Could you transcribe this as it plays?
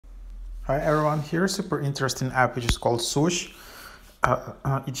Hi everyone, here's a super interesting app which is called Sush.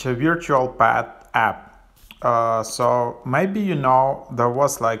 It's a virtual pet app. So maybe you know there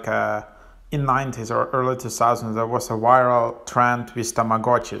was in 90s or early 2000s there was a viral trend with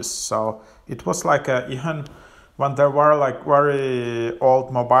Tamagotchis. So it was even when there were like very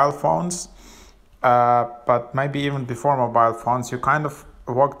old mobile phones, but maybe even before mobile phones, you kind of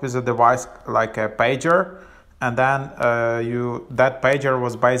worked with a device like a pager, and then that pager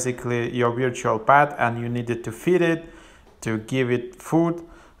was basically your virtual pet, and you needed to feed it, to give it food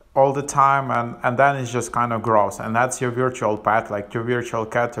all the time, and then it just kind of grows, and that's your virtual pet, like your virtual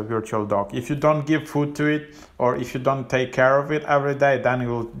cat or virtual dog. If you don't give food to it, or if you don't take care of it every day, then it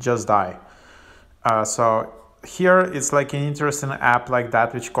will just die. So here it's like an interesting app like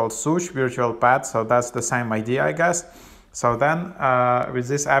that which called Sush virtual pet. So that's the same idea, I guess. So then with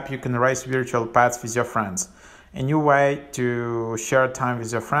this app you can raise virtual pets with your friends. A new way to share time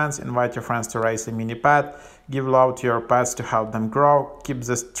with your friends: invite your friends to raise a mini pet, give love to your pets to help them grow, keep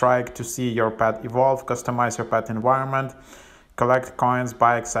the streak to see your pet evolve, customize your pet environment, collect coins,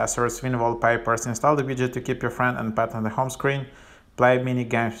 buy accessories, win wallpapers, install the widget to keep your friend and pet on the home screen, play mini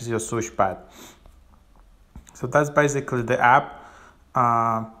games with your Sush pet. So that's basically the app.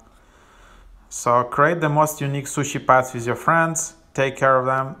 So create the most unique sushi pets with your friends, take care of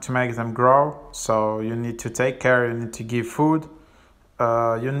them to make them grow. So you need to take care, you need to give food.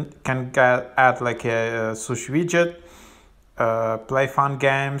 You can add like a sushi widget, play fun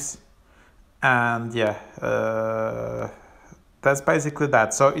games, and that's basically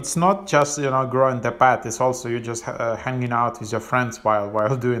that. So it's not just growing the pet, it's also you just hanging out with your friends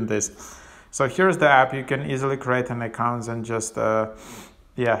while doing this. So here's the app. You can easily create an account and just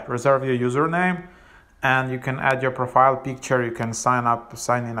reserve your username, and you can add your profile picture. You can sign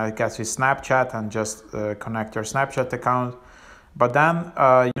in, I guess, with Snapchat, and just connect your Snapchat account. But then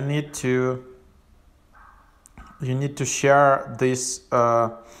you need to share this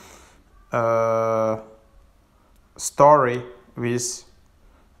story with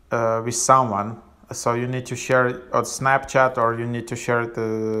someone. So you need to share it on Snapchat, or you need to share it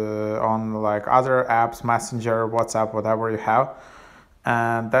on like other apps, Messenger, WhatsApp, whatever you have.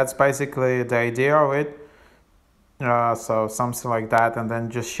 And that's basically the idea of it. So something like that, and then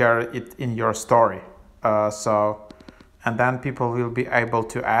just share it in your story. And then people will be able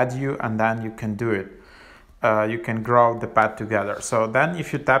to add you, and then you can do it. You can grow the pet together. So then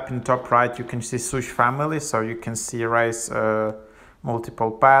if you tap in top right, you can see Sush family. So you can see raise multiple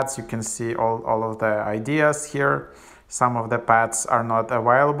pets. You can see all of the ideas here. Some of the pets are not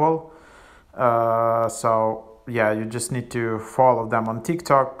available. You just need to follow them on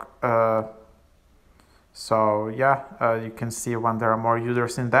TikTok. You can see when there are more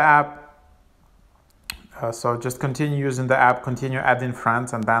users in the app. So just continue using the app, continue adding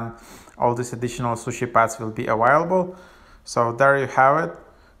friends, and then all these additional sushi pets will be available. So there you have it.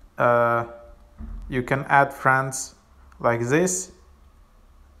 You can add friends like this.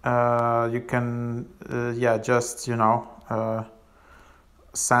 You can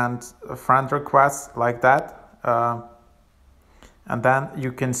send a friend requests like that, and then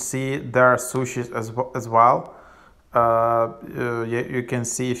you can see their sushis as well. You can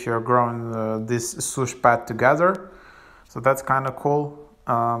see if you're growing this sush pet together, so that's kind of cool.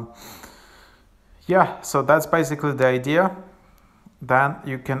 So that's basically the idea. Then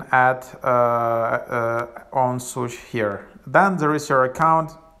you can add own sush here. Then there is your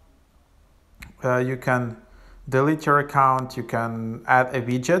account. You can delete your account, you can add a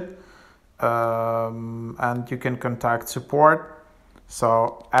widget, and you can contact support.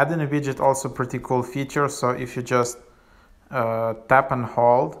 So adding a widget also pretty cool feature. So if you just tap and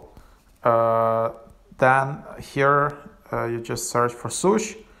hold, then here you just search for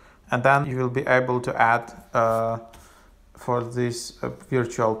Sush, and then you will be able to add for this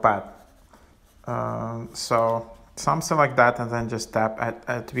virtual pet. So something like that, and then just tap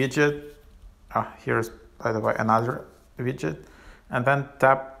add widget. Here's, by the way, another widget, and then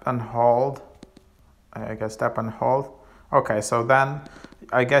tap and hold. I guess tap and hold. Okay, so then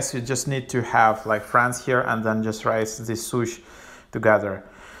I guess you just need to have like friends here, and then just raise this sush together.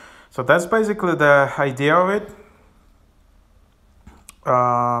 So that's basically the idea of it.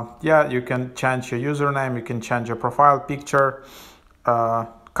 You can change your username, you can change your profile picture.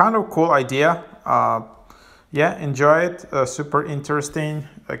 Kind of cool idea. Enjoy it. Super interesting.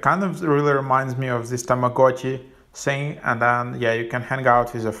 It kind of really reminds me of this Tamagotchi thing, and then you can hang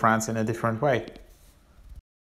out with your friends in a different way.